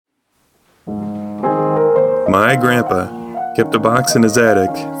My grandpa kept a box in his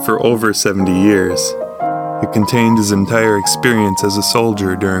attic for over 70 years. It contained his entire experience as a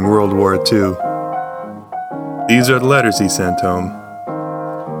soldier during World War II. These are the letters he sent home.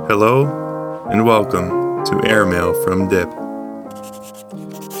 Hello and welcome to Airmail from DIP.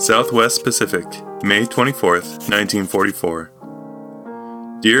 Southwest Pacific, May 24th, 1944.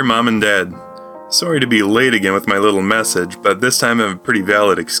 Dear Mom and Dad, sorry to be late again with my little message, but this time I have a pretty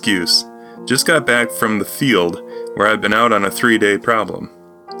valid excuse. Just got back from the field, where I've been out on a 3-day problem.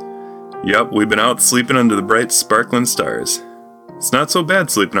 Yup, we've been out sleeping under the bright sparkling stars. It's not so bad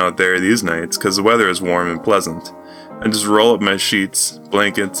sleeping out there these nights, cause the weather is warm and pleasant. I just roll up my sheets,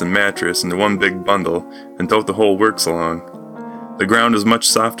 blankets, and mattress into one big bundle, and tote the whole works along. The ground is much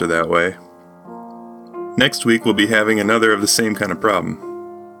softer that way. Next week we'll be having another of the same kind of problem.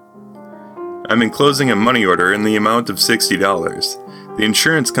 I'm enclosing a money order in the amount of $60. The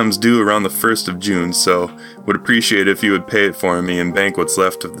insurance comes due around the 1st of June, so would appreciate if you would pay it for me and bank what's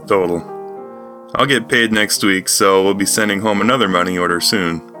left of the total. I'll get paid next week, so we'll be sending home another money order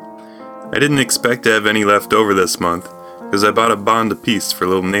soon. I didn't expect to have any left over this month, because I bought a bond apiece for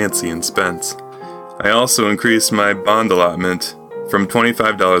little Nancy and Spence. I also increased my bond allotment from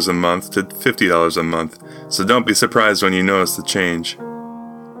 $25 a month to $50 a month, so don't be surprised when you notice the change.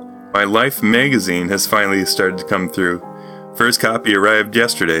 My Life magazine has finally started to come through. First copy arrived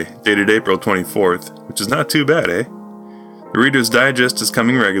yesterday, dated April 24th, which is not too bad, eh? The Reader's Digest is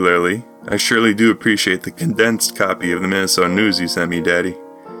coming regularly. I surely do appreciate the condensed copy of the Minnesota News you sent me, Daddy.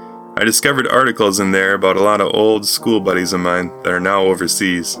 I discovered articles in there about a lot of old school buddies of mine that are now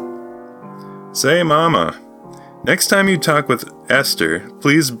overseas. Say, Mama, next time you talk with Esther,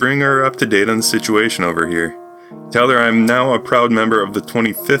 please bring her up to date on the situation over here. Tell her I'm now a proud member of the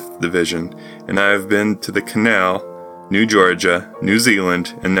 25th Division, and I have been to the Canal, New Georgia, New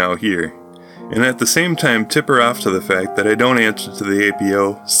Zealand, and now here. And at the same time tip her off to the fact that I don't answer to the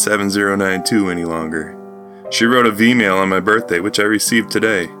APO 7092 any longer. She wrote a V-mail on my birthday, which I received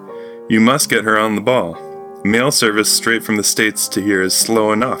today. You must get her on the ball. Mail service straight from the States to here is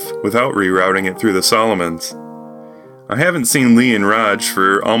slow enough, without rerouting it through the Solomons. I haven't seen Lee and Raj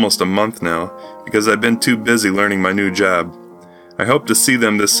for almost a month now, because I've been too busy learning my new job. I hope to see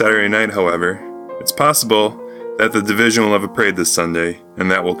them this Saturday night, however. It's possible that the division will have a parade this Sunday,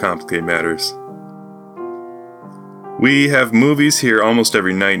 and that will complicate matters. We have movies here almost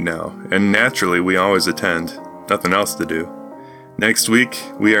every night now, and naturally we always attend. Nothing else to do. Next week,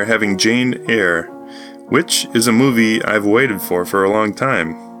 we are having Jane Eyre, which is a movie I've waited for a long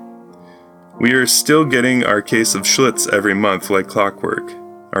time. We are still getting our case of Schlitz every month like clockwork.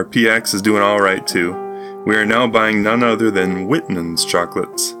 Our PX is doing alright too. We are now buying none other than Whitman's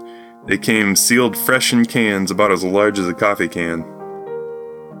chocolates. They came sealed fresh in cans about as large as a coffee can.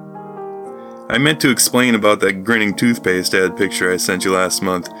 I meant to explain about that grinning toothpaste ad picture I sent you last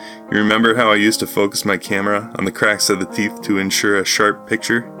month. You remember how I used to focus my camera on the cracks of the teeth to ensure a sharp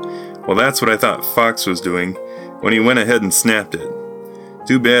picture? Well, that's what I thought Fox was doing when he went ahead and snapped it.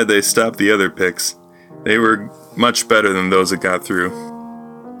 Too bad they stopped the other pics. They were much better than those that got through.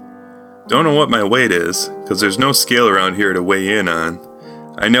 Don't know what my weight is, because there's no scale around here to weigh in on.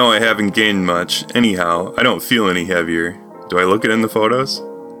 I know I haven't gained much. Anyhow, I don't feel any heavier. Do I look it in the photos?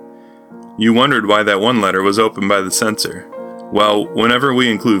 You wondered why that one letter was opened by the censor. Well, whenever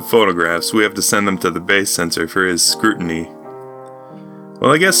we include photographs, we have to send them to the base censor for his scrutiny.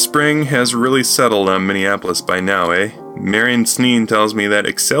 Well, I guess spring has really settled on Minneapolis by now, eh? Marion Sneen tells me that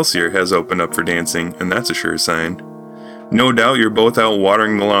Excelsior has opened up for dancing, and that's a sure sign. No doubt you're both out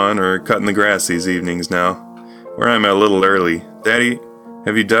watering the lawn or cutting the grass these evenings now. Where I'm a little early. Daddy,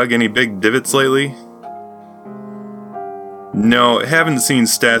 have you dug any big divots lately? No, haven't seen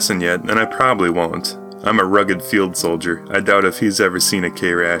Stassen yet, and I probably won't. I'm a rugged field soldier. I doubt if he's ever seen a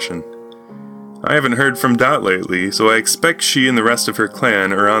K-ration. I haven't heard from Dot lately, so I expect she and the rest of her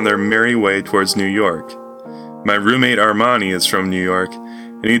clan are on their merry way towards New York. My roommate Armani is from New York,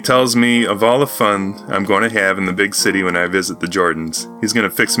 and he tells me of all the fun I'm going to have in the big city when I visit the Jordans. He's going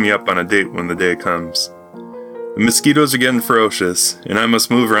to fix me up on a date when the day comes. The mosquitoes are getting ferocious, and I must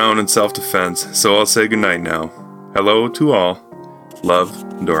move around in self-defense, so I'll say goodnight now. Hello to all. Love,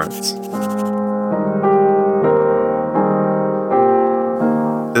 Dorrance.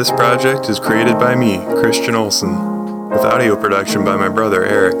 This project is created by me, Christian Olsen, with audio production by my brother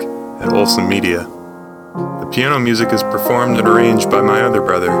Eric at Olsen Media. The piano music is performed and arranged by my other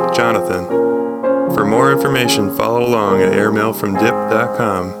brother, Jonathan. For more information, follow along at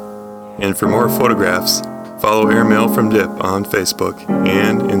airmailfromdip.com. And for more photographs, follow Airmail from Dip on Facebook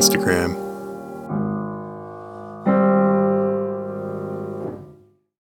and Instagram.